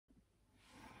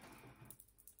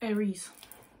Aries,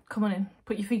 come on in,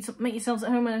 put your feet up, make yourselves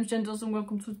at home. My name's Jen Dawson,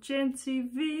 welcome to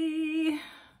JenTV.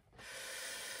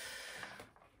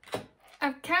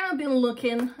 I've kind of been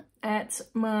looking at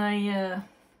my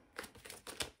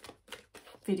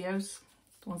videos,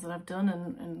 the ones that I've done,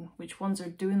 and which ones are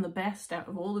doing the best out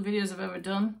of all the videos I've ever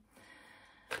done.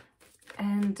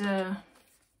 And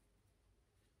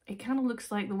it kind of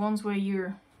looks like the ones where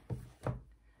you're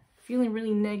feeling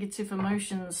really negative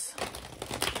emotions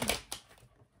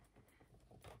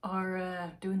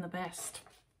are doing the best,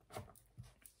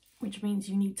 which means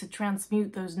you need to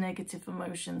transmute those negative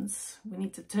emotions. We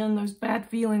need to turn those bad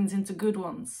feelings into good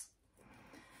ones.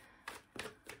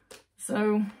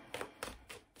 So,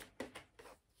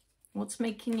 what's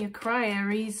making you cry,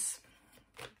 Aries?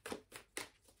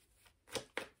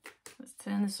 Let's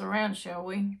turn this around, shall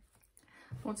we?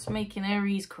 What's making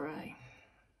Aries cry?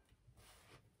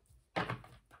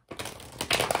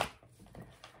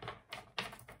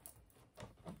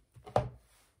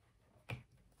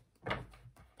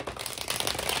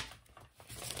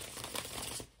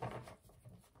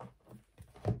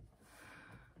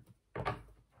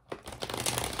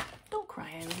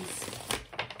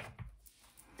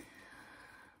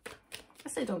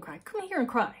 Don't cry. Come here and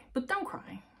cry, but don't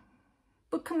cry.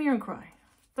 But come here and cry.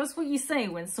 That's what you say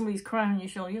when somebody's crying on your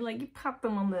shoulder. You like, you pat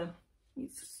them on the, you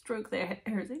stroke their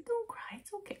hair. Say, don't cry,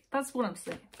 it's okay. That's what I'm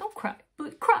saying. Don't cry,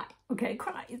 but cry. Okay,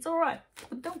 cry. It's all right,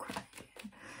 but don't cry.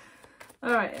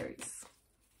 All right, Aries.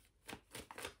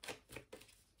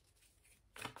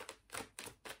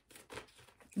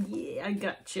 Yeah, I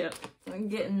gotcha. I'm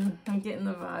getting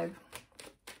the vibe.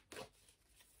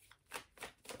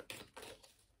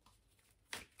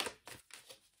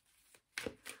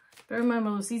 Bear in mind,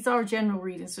 my loves, these are general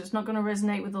readings, so it's not going to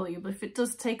resonate with all of you, but if it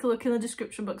does, take a look in the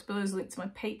description box below. There's a link to my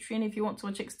Patreon if you want to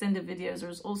watch extended videos.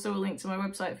 There's also a link to my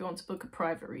website if you want to book a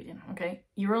private reading, okay?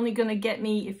 You're only going to get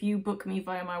me if you book me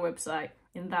via my website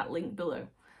in that link below.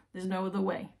 There's no other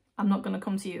way. I'm not going to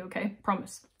come to you, okay?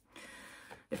 Promise.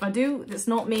 If I do, it's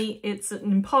not me, it's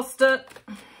an imposter.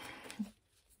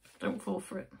 Don't fall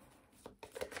for it.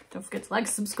 Don't forget to like,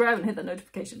 subscribe, and hit that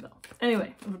notification bell.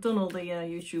 Anyway, I've done all the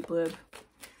YouTube blurb.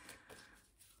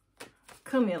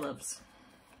 Come here, loves.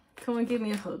 Come and give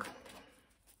me a hug.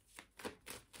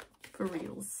 For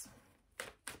reals.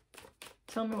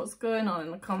 Tell me what's going on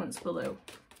in the comments below.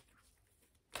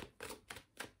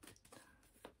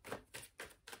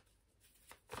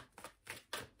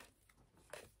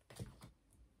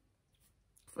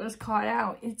 First card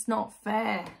out, it's not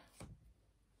fair.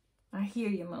 I hear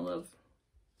you, my love.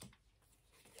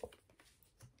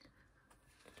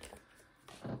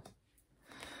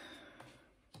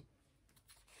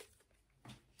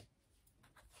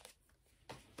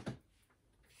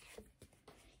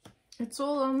 It's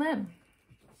all on them,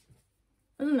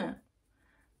 isn't it?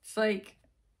 It's like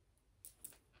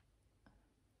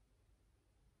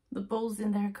the ball's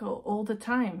in their court all the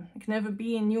time. It can never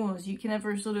be in yours. You can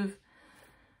never sort of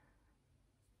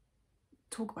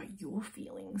talk about your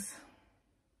feelings.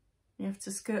 You have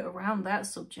to skirt around that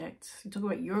subject. You talk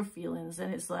about your feelings,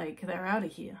 then it's like they're out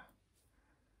of here.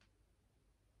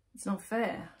 It's not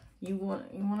fair. You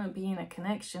want to be in a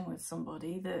connection with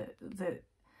somebody that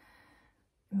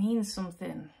means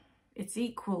something. It's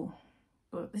equal,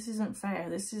 but this isn't fair.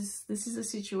 This is a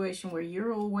situation where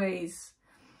you're always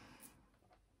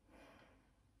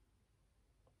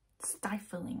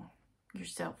stifling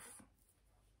yourself,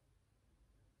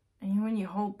 and when you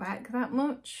hold back that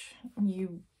much and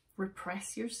you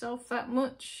repress yourself that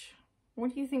much,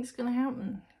 what do you think's gonna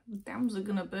happen? The dams are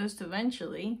gonna burst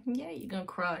eventually. Yeah, you're gonna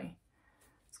cry.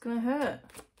 It's gonna hurt.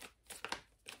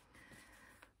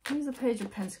 Here's a Page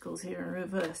of Pentacles here in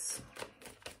reverse.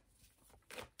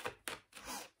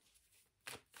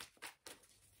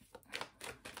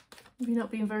 Maybe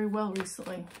not being very well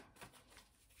recently.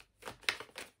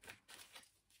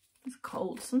 It's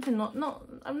cold. Something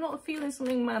I'm not feeling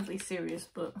something madly serious,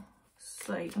 but it's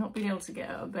like not being able to get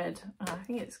out of bed. I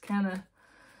think it's kind of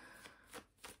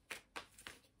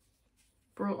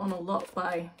brought on a lot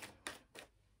by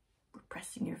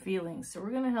repressing your feelings. So we're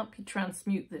going to help you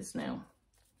transmute this now.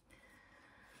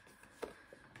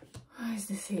 Why is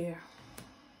this here?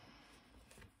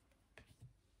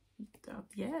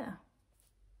 Yeah.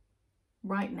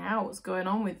 Right now, what's going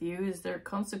on with you is there are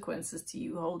consequences to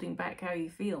you holding back how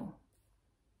you feel.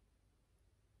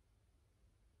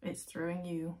 It's throwing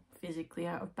you physically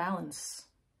out of balance.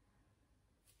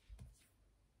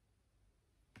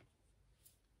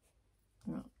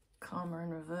 Well, karma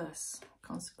in reverse.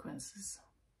 Consequences.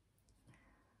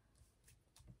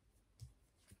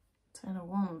 Ten of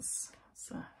Wands. It's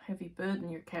a heavy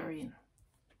burden you're carrying.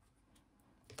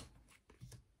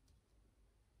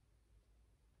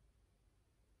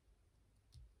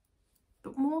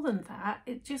 more than that.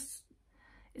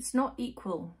 It's not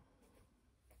equal.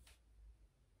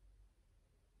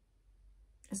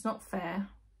 It's not fair.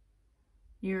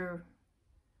 You're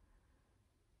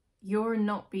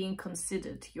not being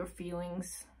considered, your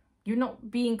feelings. You're not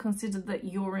being considered that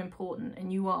you're important,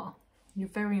 and you are. You're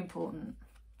very important.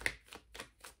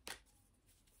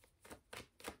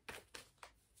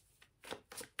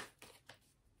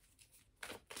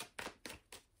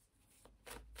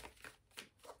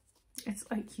 It's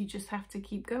like you just have to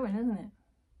keep going, isn't it?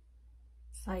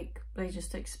 It's like they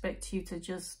just expect you to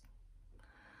just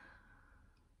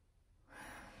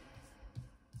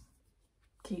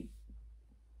keep,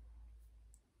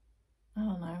 I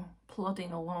don't know,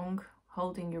 plodding along,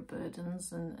 holding your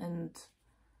burdens, and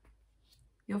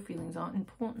your feelings aren't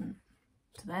important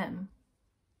to them.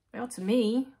 They are to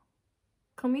me.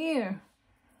 Come here.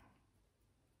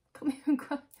 Come here and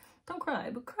cry. Don't cry,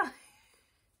 but cry.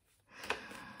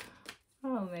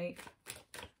 Oh, mate.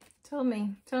 Tell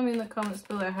me in the comments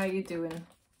below how you're doing.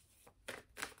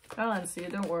 I'll answer you,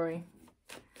 don't worry.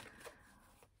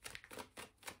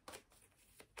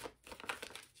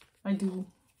 I do.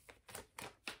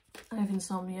 I have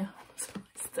insomnia, so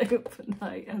I stay up at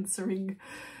night answering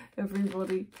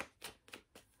everybody.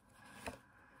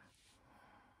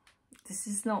 This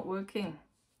is not working.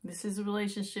 This is a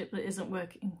relationship that isn't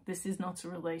working. This is not a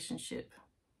relationship.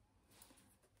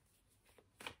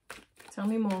 Tell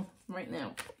me more right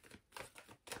now.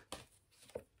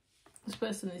 This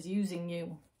person is using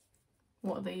you.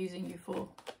 What are they using you for?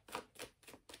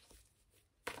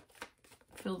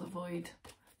 Fill the void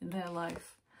in their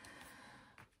life.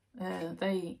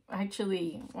 They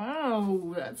actually,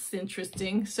 wow, that's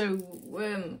interesting. So,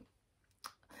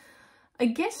 I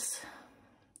guess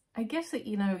that,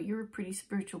 you know, you're a pretty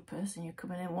spiritual person. You're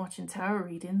coming in watching tarot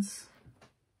readings.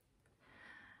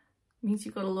 It means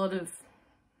you've got a lot of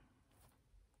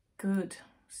good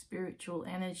spiritual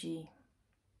energy.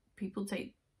 People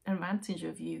take advantage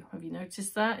of you. Have you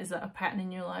noticed that? Is that a pattern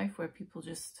in your life where people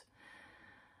just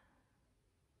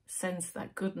sense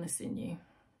that goodness in you?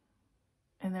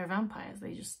 And they're vampires.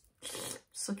 They just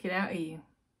suck it out of you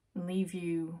and leave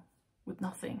you with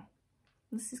nothing.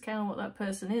 This is kind of what that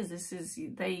person is. This is,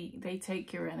 they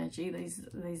take your energy.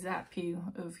 They zap you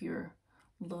of your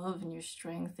love and your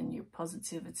strength and your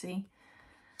positivity,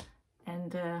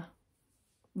 and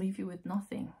leave you with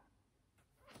nothing.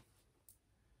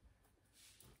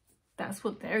 That's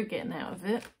what they're getting out of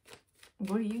it.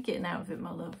 What are you getting out of it,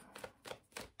 my love?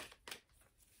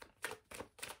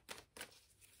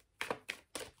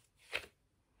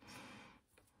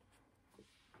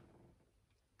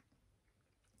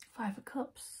 Five of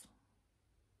Cups.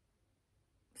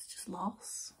 It's just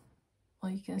loss. All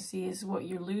you can see is what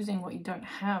you're losing, what you don't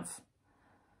have.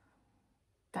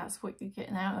 That's what you're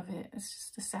getting out of it. It's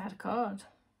just a sad card.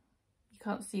 You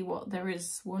can't see what there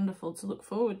is wonderful to look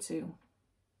forward to.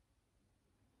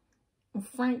 And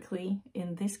frankly,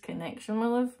 in this connection, my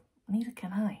love, neither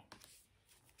can I.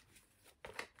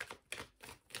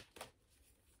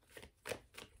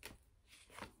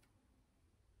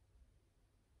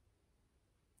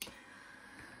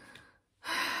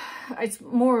 It's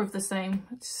more of the same.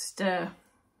 It's just,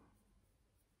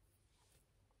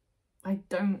 I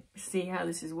don't see how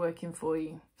this is working for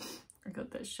you. I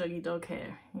got that shaggy dog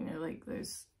hair, you know, like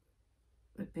those,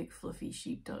 the big fluffy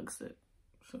sheepdogs that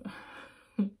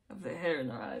have their hair in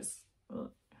their eyes.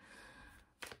 Well,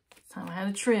 it's time I had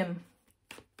a trim.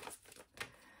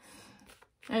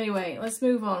 Anyway, let's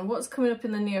move on. What's coming up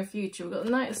in the near future? We've got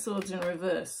the Knight of Swords in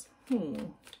reverse.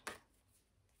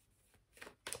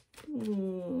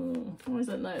 Why is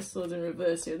that Knight of Swords in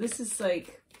reverse here? This is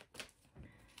like...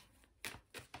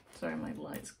 Sorry, my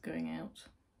light's going out.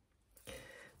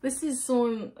 This is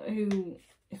someone who,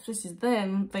 if this is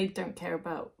them, they don't care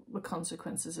about the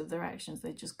consequences of their actions.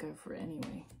 They just go for it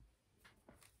anyway.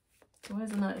 So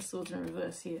where's the Knight of Swords in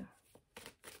reverse here?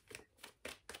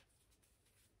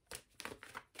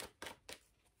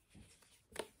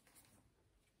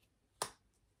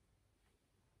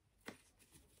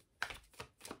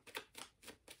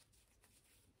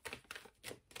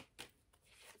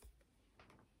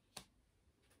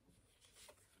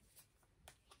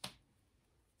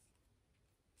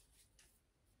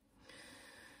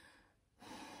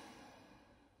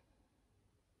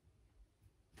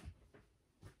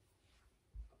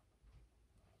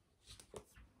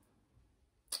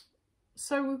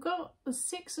 So we've got the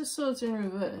Six of Swords in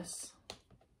reverse.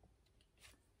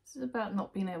 This is about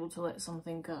not being able to let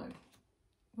something go.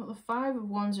 We've got the Five of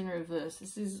Wands in reverse.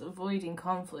 This is avoiding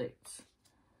conflicts.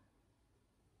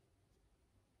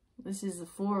 This is the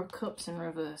Four of Cups in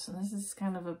reverse. And this is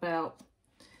kind of about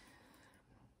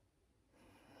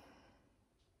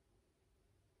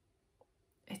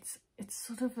it's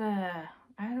sort of a,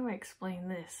 how do I explain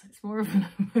this? It's more of an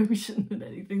emotion than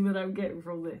anything that I'm getting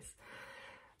from this.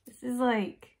 This is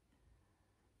like,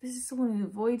 this is someone who's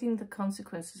avoiding the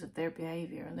consequences of their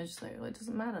behaviour, and they're just like, well, it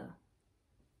doesn't matter.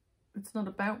 It's not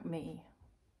about me.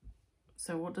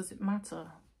 So what does it matter?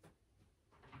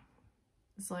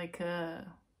 It's like a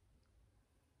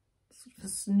sort of a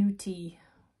snooty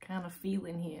kind of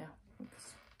feeling here.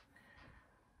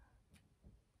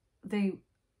 They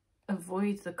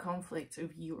avoid the conflict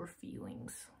of your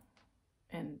feelings,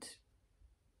 and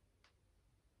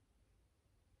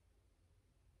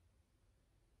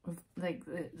like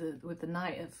with the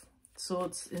Knight of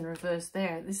Swords in reverse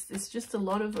there, it's just a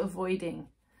lot of avoiding.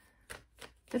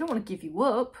 They don't want to give you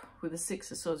up with the Six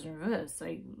of Swords in reverse.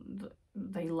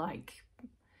 They like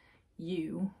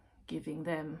you giving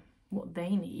them what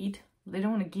they need. They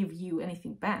don't want to give you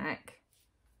anything back.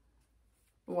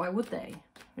 Why would they?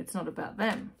 It's not about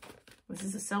them. This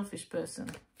is a selfish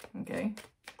person, okay?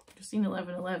 Just seen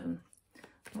 11:11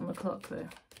 on the clock there.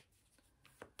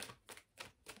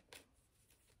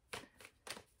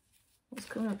 What's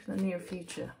coming up in the near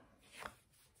future?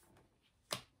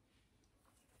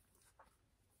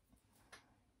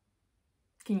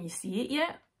 Can you see it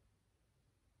yet?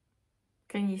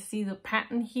 Can you see the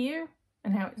pattern here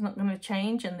and how it's not going to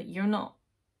change and that you're not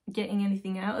getting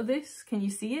anything out of this? Can you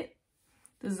see it?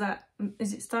 Is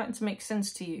it starting to make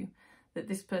sense to you that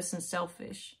this person's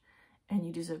selfish and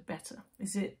you deserve better?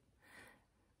 Is it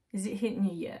hitting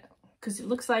you yet? Because it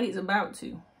looks like it's about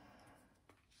to.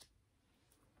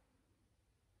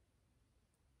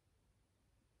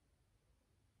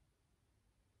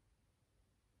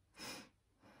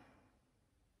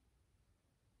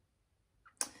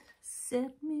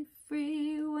 Set me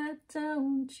free, why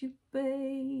don't you,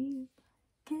 babe?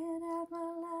 Get out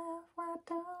my life, why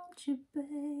don't you,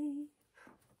 babe?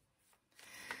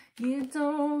 You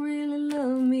don't really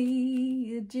love me,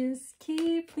 you just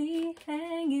keep me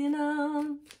hanging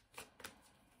on.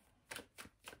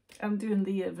 I'm doing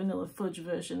the vanilla fudge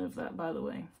version of that, by the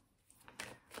way.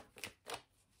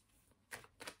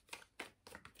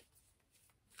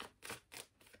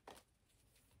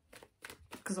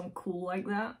 Because I'm cool like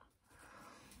that.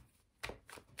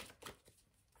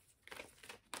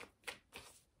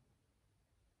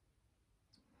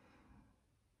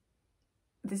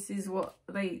 This is what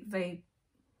they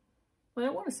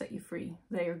don't want to set you free.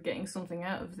 They are getting something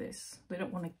out of this. They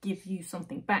don't want to give you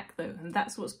something back though. And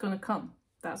that's what's going to come.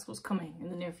 That's what's coming in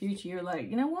the near future. You're like,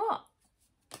 you know what?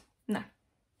 No.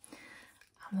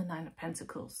 I'm the Nine of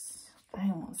Pentacles. I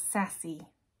want sassy,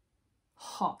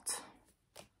 hot,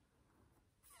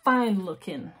 fine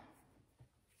looking,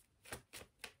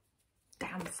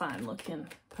 damn fine looking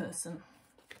person.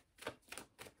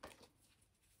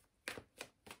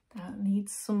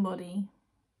 Needs somebody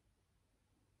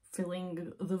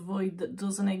filling the void that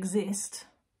doesn't exist.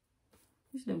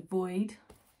 There's no void.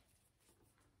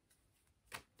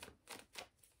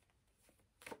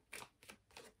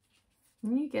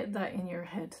 When you get that in your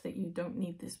head that you don't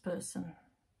need this person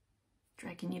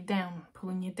dragging you down,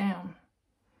 pulling you down,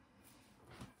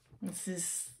 this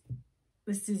is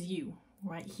you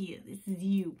right here. This is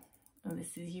you, and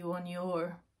this is you on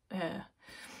your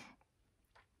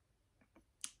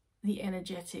the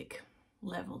energetic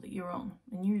level that you're on,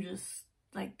 and you're just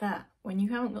like that. When you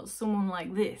haven't got someone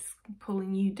like this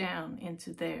pulling you down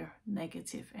into their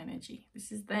negative energy,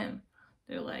 this is them.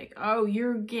 They're like, oh,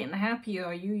 you're getting happy,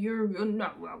 are you? You're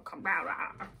not welcome.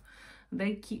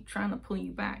 They keep trying to pull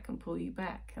you back and pull you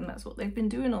back, and that's what they've been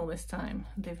doing all this time.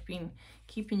 They've been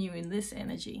keeping you in this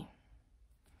energy.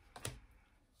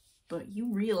 But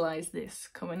you realize this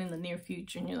coming in the near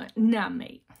future, and you're like, nah,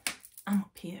 mate, I'm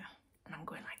up here. And I'm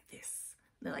going like this.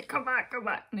 They're like, come back, come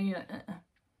back. And you're like,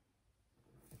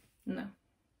 no.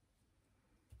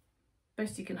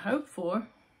 Best you can hope for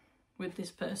with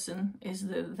this person is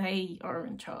that they are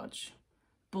in charge.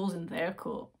 Ball's in their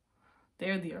court.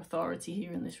 They're the authority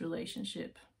here in this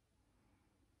relationship.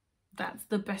 That's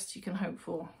the best you can hope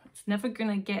for. It's never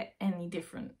going to get any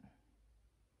different.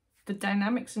 The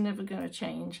dynamics are never going to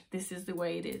change. This is the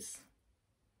way it is.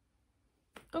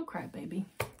 Don't cry, baby.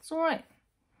 It's all right.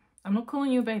 I'm not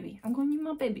calling you a baby. I'm calling you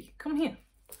my baby. Come here.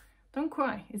 Don't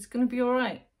cry. It's going to be all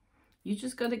right. You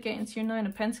just got to get into your Nine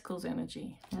of Pentacles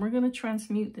energy. And we're going to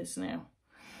transmute this now.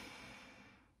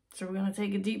 So we're going to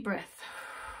take a deep breath.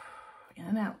 In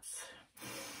and out.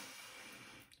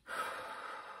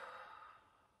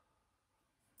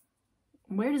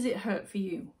 Where does it hurt for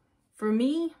you? For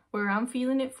me, where I'm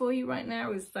feeling it for you right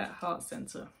now is that heart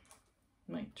center.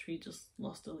 My tree just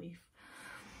lost a leaf.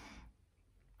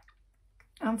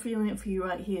 I'm feeling it for you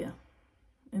right here,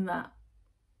 in that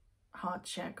heart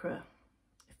chakra,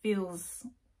 feels...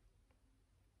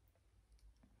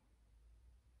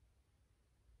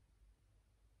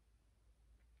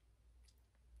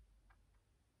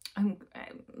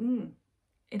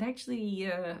 it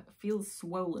actually feels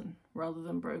swollen rather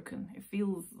than broken. It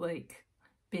feels like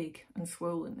big and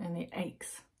swollen, and it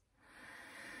aches.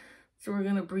 So we're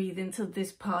going to breathe into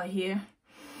this part here.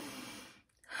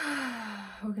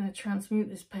 We're going to transmute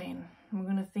this pain. We're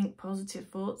going to think positive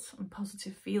thoughts and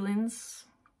positive feelings.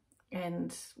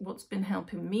 And what's been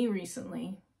helping me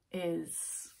recently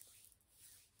is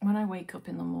when I wake up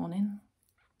in the morning,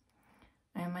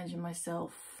 I imagine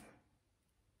myself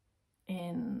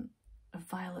in a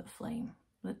violet flame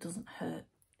that doesn't hurt.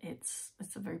 It's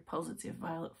a very positive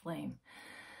violet flame.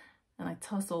 And I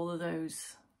toss all of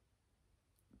those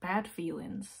bad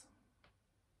feelings,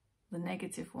 the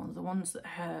negative ones, the ones that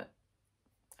hurt.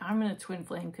 I'm in a twin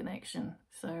flame connection,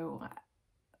 so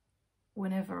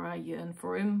whenever I yearn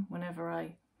for him, whenever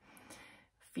I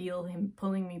feel him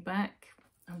pulling me back,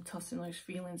 I'm tossing those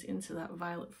feelings into that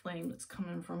violet flame that's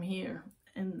coming from here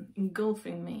and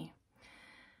engulfing me.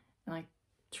 And I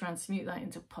transmute that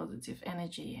into positive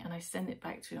energy, and I send it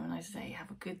back to him, and I say, have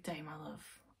a good day, my love.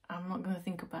 I'm not going to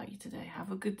think about you today.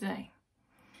 Have a good day.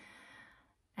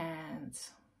 And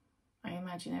I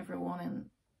imagine everyone in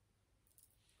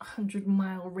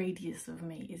 100-mile radius of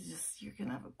me is just, you're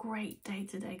gonna have a great day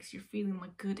today because you're feeling my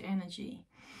good energy.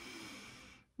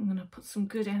 I'm gonna put some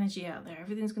good energy out there.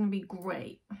 Everything's gonna be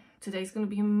great. Today's gonna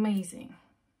be amazing.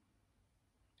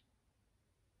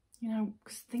 You know,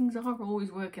 because things are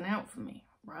always working out for me,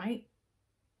 right?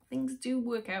 Things do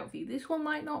work out for you. This one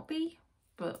might not be,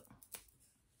 but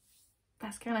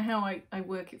that's kind of how I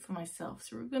work it for myself.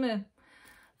 So we're gonna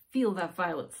feel that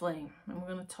violet flame, and we're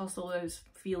going to toss all those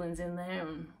feelings in there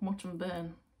and watch them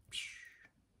burn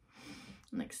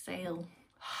and exhale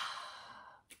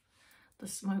the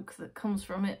smoke that comes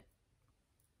from it.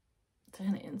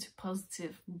 Turn it into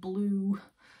positive blue,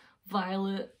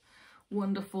 violet,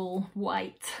 wonderful,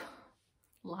 white,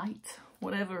 light,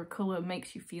 whatever colour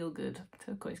makes you feel good.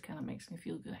 Turquoise kind of makes me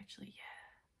feel good, actually,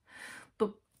 yeah.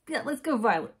 But yeah, let's go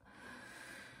violet.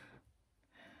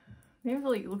 You ever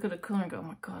like look at a colour and go, oh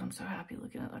my god, I'm so happy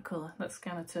looking at that colour. That's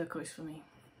kind of turquoise for me.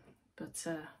 But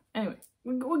anyway,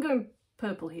 we're going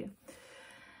purple here.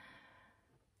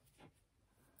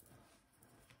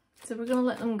 So we're going to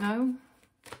let them go.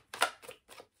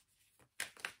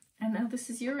 And now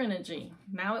this is your energy.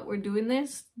 Now that we're doing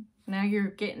this, now you're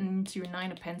getting into your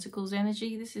Nine of Pentacles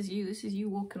energy. This is you. This is you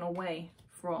walking away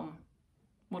from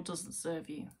what doesn't serve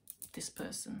you, this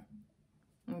person.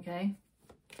 Okay?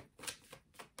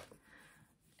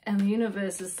 And the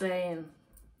universe is saying,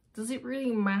 does it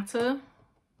really matter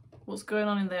what's going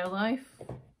on in their life?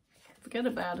 Forget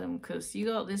about them, because you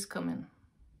got this coming.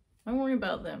 Don't worry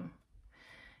about them.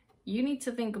 You need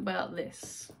to think about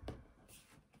this.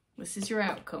 This is your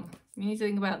outcome. You need to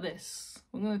think about this.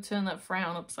 We're going to turn that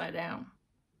frown upside down.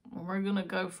 And we're going to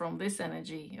go from this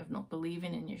energy of not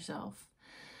believing in yourself,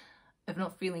 of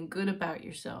not feeling good about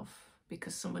yourself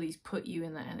because somebody's put you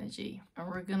in that energy. And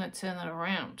we're going to turn that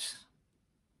around.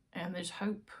 And there's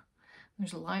hope.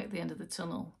 There's a light at the end of the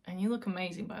tunnel. And you look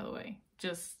amazing, by the way.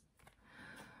 Just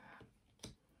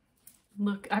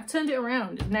look. I've turned it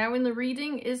around. Now in the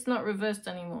reading, it's not reversed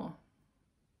anymore.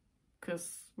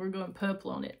 Because we're going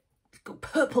purple on it. Let's go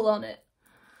purple on it.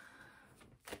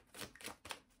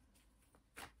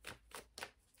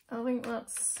 I think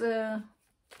that's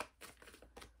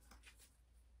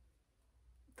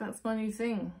my new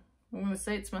thing. I'm going to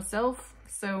say it to myself.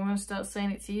 So I'm going to start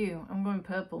saying it to you. I'm going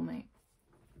purple, mate.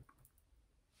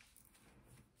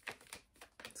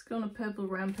 Let's go on a purple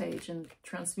rampage and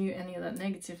transmute any of that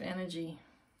negative energy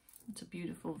into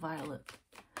beautiful violet,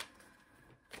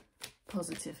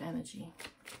 positive energy.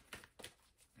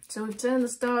 So we've turned the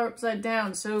star upside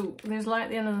down. So there's light at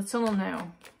the end of the tunnel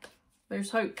now.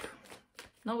 There's hope.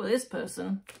 Not with this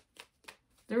person.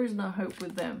 There is no hope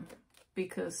with them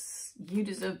because you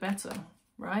deserve better,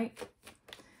 right?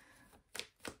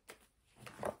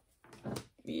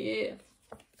 Yeah.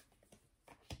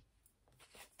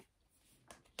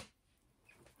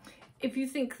 If you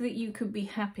think that you could be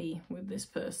happy with this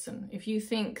person, if you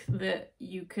think that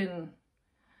you're gonna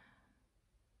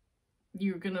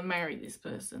marry this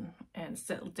person and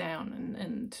settle down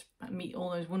and meet all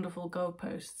those wonderful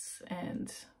goalposts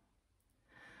and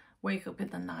wake up in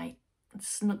the night and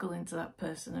snuggle into that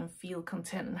person and feel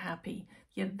content and happy,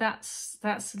 yeah, that's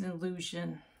an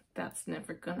illusion. That's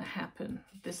never gonna happen.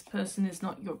 This person is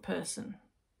not your person.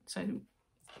 So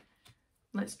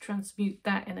let's transmute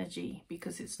that energy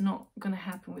because it's not gonna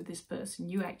happen with this person.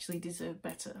 You actually deserve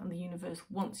better and the universe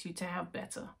wants you to have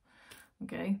better.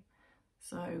 Okay?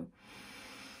 So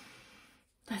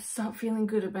let's start feeling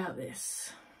good about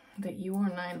this, that you are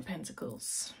 9 of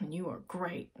Pentacles and you are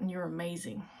great and you're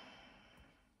amazing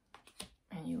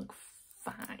and you look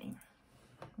fine.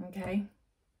 Okay,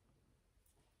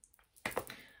 I'm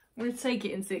going to take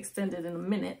it into the extended in a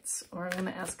minute, or I'm going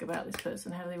to ask about this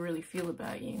person. How do they really feel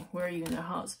about you? Where are you in their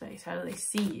heart space? How do they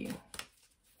see you?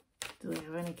 Do they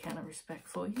have any kind of respect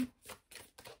for you?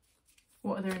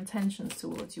 What are their intentions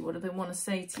towards you? What do they want to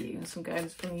say to you? And some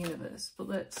guidance from the universe. But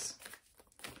let's,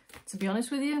 to be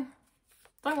honest with you,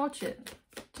 don't watch it.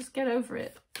 Just get over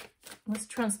it. Let's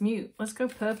transmute. Let's go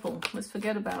purple. Let's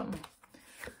forget about them.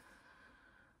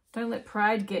 Don't let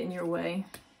pride get in your way.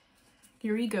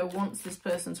 Your ego wants this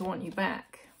person to want you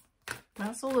back.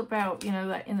 That's all about, you know,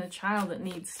 that inner child that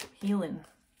needs healing.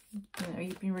 You know,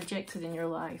 you've been rejected in your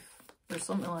life or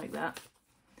something like that.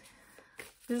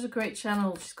 There's a great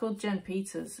channel, she's called Jen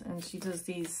Peters, and she does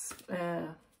these I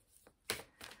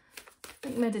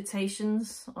think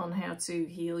meditations on how to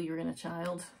heal your inner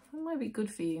child. It might be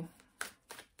good for you,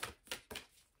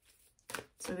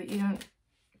 so that you don't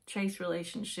chase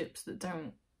relationships that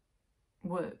don't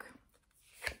work.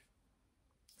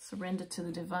 Surrender to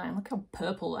the divine. Look how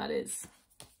purple that is.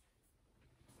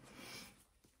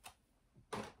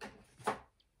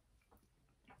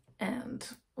 And,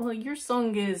 well, your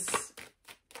song is,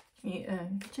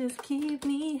 just keep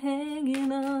me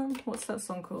hanging on. What's that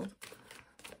song called?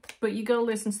 But you gotta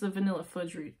listen to the Vanilla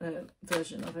Fudge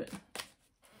version of it.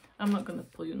 I'm not gonna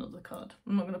pull you another card.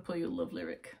 I'm not gonna pull you a love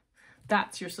lyric.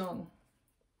 That's your song.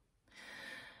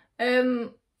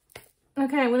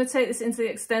 Okay, I'm going to take this into the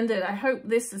extended. I hope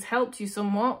this has helped you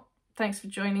somewhat. Thanks for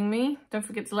joining me. Don't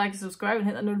forget to like and subscribe and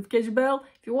hit that notification bell.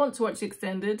 If you want to watch the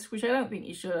extended, which I don't think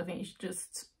you should, I think you should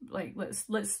just, like,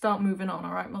 let's start moving on,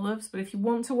 all right, my loves? But if you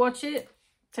want to watch it,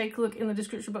 take a look in the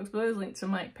description box below. There's a link to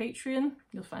my Patreon.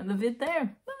 You'll find the vid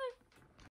there. Bye!